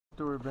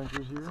Outdoor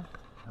Adventures here.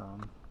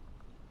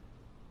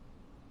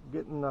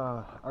 Getting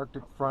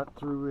Arctic front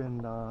through,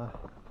 and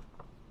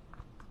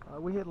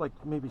we had like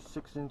maybe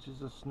 6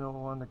 inches of snow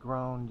on the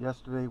ground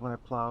yesterday when I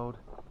plowed,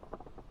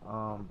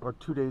 or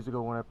 2 days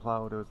ago when I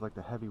plowed. It was like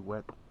the heavy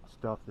wet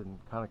stuff and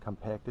kind of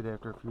compacted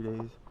after a few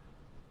days.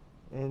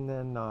 And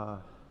then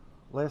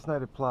last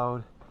night I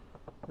plowed.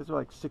 It was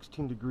like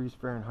 16 degrees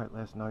Fahrenheit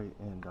last night,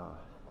 and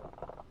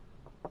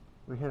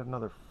we had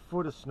another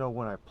foot of snow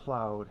when I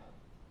plowed,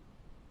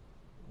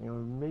 and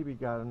we maybe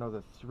got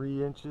another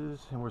 3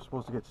 inches, and we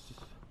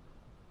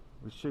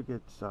should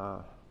get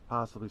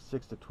possibly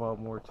 6 to 12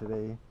 more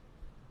today.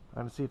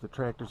 I'm gonna see if the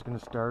tractor's gonna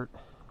start,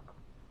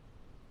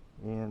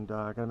 and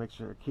I gotta make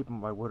sure I keep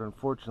my wood.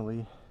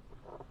 Unfortunately,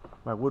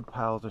 my wood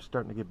piles are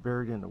starting to get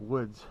buried in the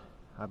woods.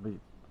 I've been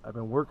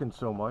working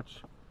so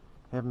much,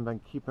 haven't been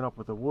keeping up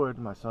with the wood.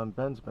 My son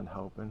Ben's been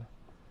helping,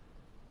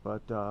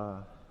 but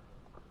we're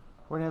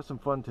gonna have some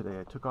fun today.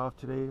 I took off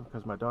today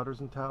because my daughter's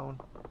in town,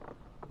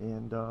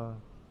 and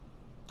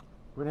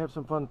we're gonna have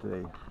some fun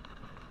today.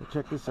 So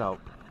check this out.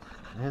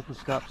 It hasn't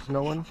stopped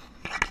snowing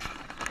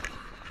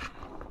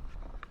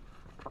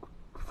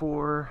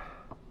for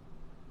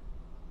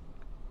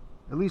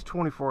at least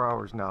 24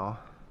 hours now,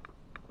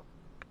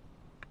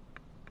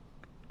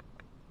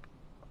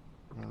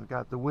 and we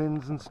got the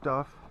winds and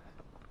stuff,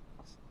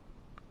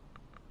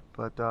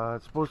 but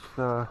it's supposed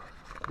to,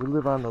 we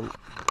live on the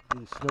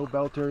snow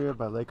belt area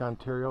by Lake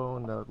Ontario,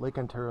 and the Lake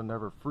Ontario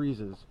never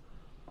freezes,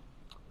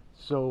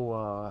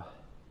 so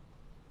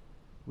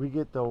we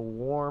get the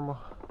warm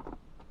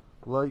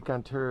Lake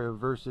Ontario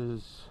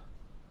versus,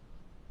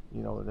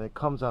 you know, that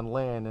comes on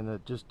land and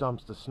it just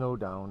dumps the snow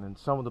down. And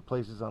some of the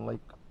places on Lake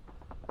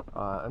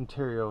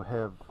Ontario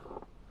have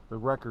the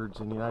records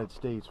in the United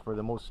States for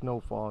the most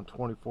snowfall in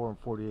 24 and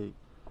 48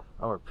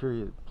 hour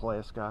period.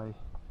 Pulaski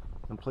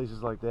and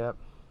places like that.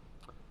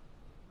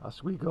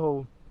 So we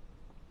go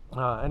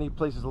any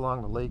places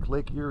along the lake.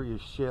 Lake Erie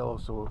is shallow,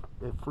 so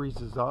it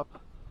freezes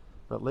up,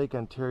 but Lake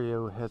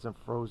Ontario hasn't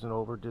frozen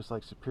over. Just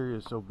like Superior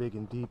is so big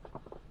and deep,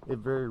 it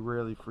very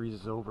rarely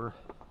freezes over.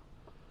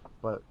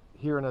 But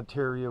here in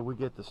Ontario, we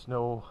get the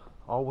snow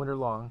all winter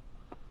long.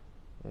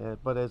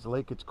 But as the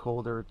lake gets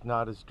colder, it's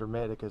not as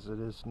dramatic as it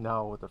is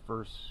now with the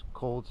first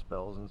cold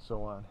spells and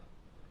so on.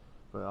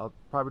 But I'll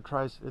probably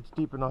try. It's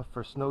deep enough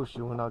for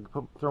snowshoeing.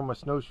 I'll throw my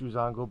snowshoes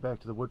on, go back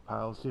to the wood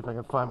piles, see if I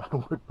can find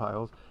my wood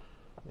piles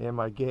and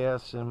my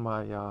gas and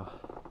my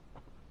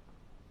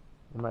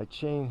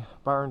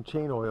barn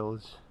chain oil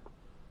is.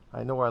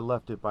 I know I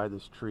left it by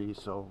this tree,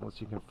 so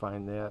once you can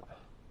find that,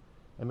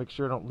 and make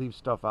sure I don't leave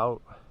stuff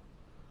out,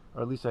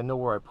 or at least I know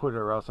where I put it,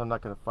 or else I'm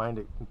not going to find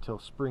it until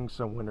spring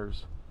some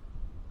winters,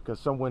 because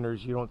some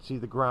winters you don't see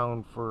the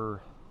ground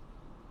for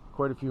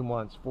quite a few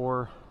months.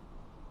 4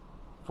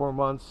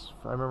 months.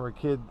 I remember a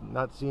kid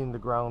not seeing the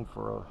ground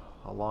for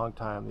a long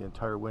time, the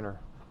entire winter.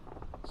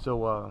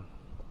 So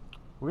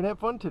we're gonna have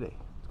fun today.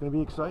 It's gonna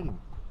be exciting,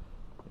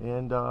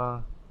 and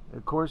of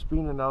course,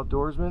 being an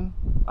outdoorsman,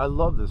 I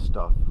love this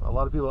stuff. A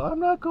lot of people, I'm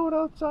not going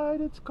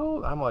outside, it's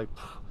cold. I'm like,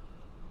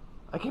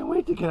 I can't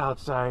wait to get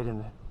outside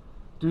and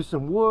do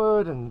some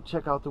wood and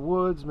check out the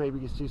woods. Maybe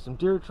you see some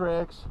deer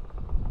tracks.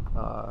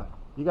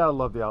 You gotta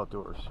love the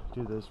outdoors.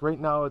 Do this. Right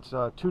now it's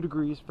 2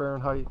 degrees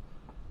Fahrenheit,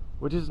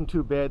 which isn't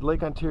too bad.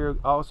 Lake Ontario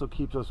also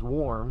keeps us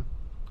warm.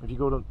 If you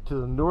go to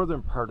the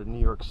northern part of New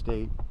York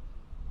State,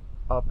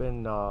 up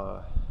in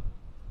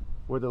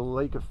where the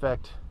lake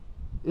effect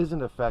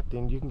isn't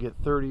affecting, you can get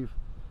 30.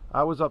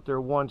 I was up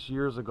there once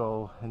years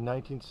ago in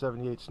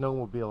 1978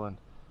 snowmobiling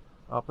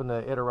up in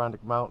the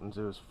Adirondack Mountains.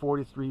 It was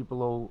 43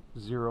 below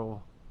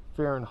zero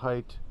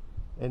Fahrenheit,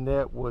 and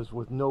that was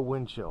with no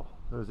wind chill.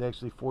 It was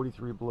actually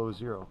 43 below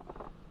zero.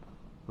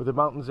 With the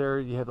mountains there,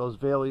 you have those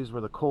valleys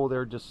where the cold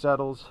air just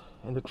settles,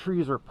 and the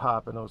trees are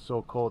popping. It was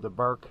so cold, the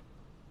bark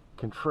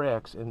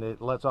contracts and it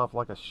lets off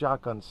like a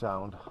shotgun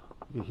sound.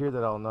 You hear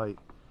that all night.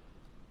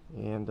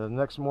 And the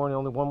next morning,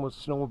 only one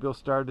snowmobile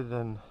started,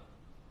 and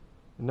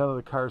none of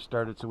the cars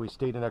started, so we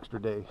stayed an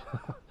extra day.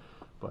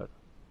 But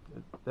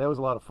that was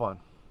a lot of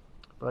fun.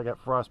 But I got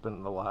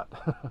frostbitten a lot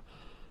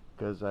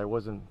because I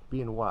wasn't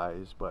being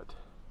wise. But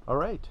all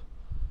right,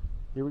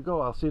 here we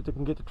go. I'll see if they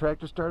can get the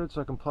tractor started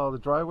so I can plow the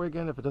driveway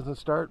again. If it doesn't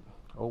start,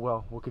 oh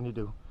well, what can you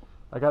do?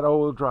 I got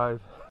all-wheel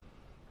drive.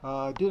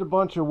 I did a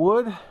bunch of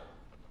wood,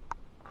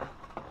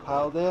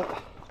 piled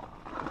that,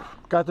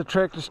 got the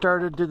tractor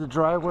started, did the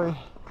driveway.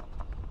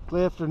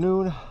 Late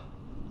afternoon.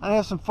 I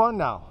have some fun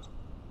now.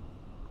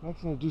 I'm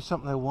actually going to do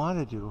something I want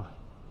to do.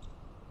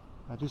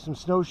 I do some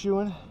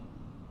snowshoeing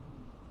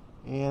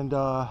and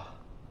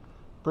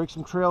break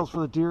some trails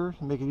for the deer,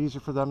 make it easier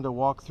for them to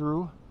walk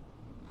through.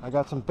 I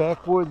got some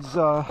backwoods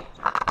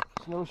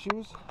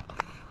snowshoes.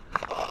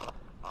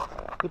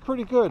 They're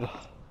pretty good.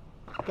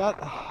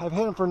 I've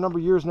had them for a number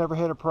of years, never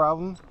had a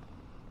problem.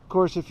 Of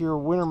course, if you're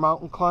winter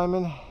mountain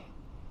climbing,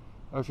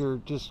 or if you're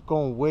just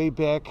going way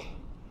back,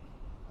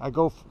 I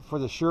go for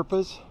the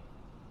Sherpas.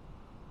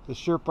 The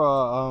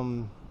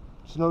Sherpa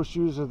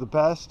snowshoes are the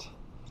best,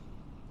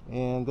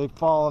 and they've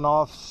fallen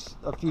off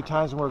a few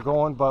times when we're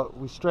going, but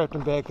we strapped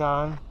them back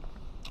on.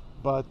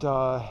 But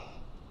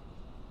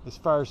as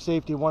far as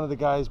safety, one of the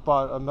guys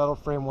bought a metal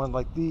frame one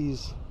like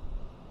these,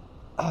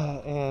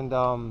 and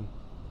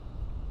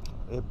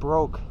it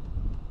broke.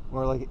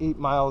 We're like 8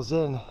 miles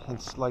in, and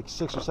it's like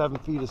 6 or 7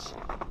 feet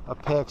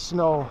of packed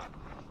snow.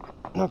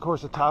 And of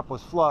course the top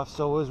was fluff,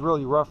 so it was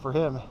really rough for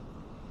him.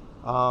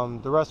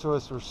 The rest of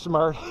us were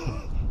smart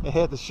and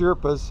had the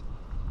Sherpas,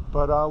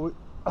 but I'm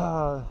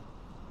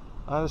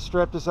gonna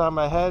strap this on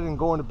my head and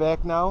go in the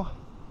back now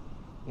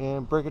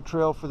and break a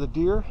trail for the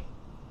deer,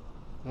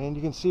 and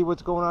you can see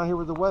what's going on here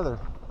with the weather.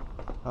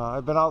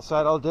 I've been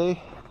outside all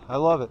day. I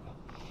love it.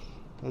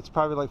 It's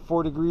probably like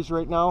 4 degrees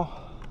right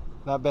now.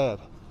 Not bad.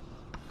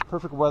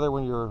 Perfect weather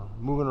when you're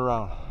moving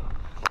around.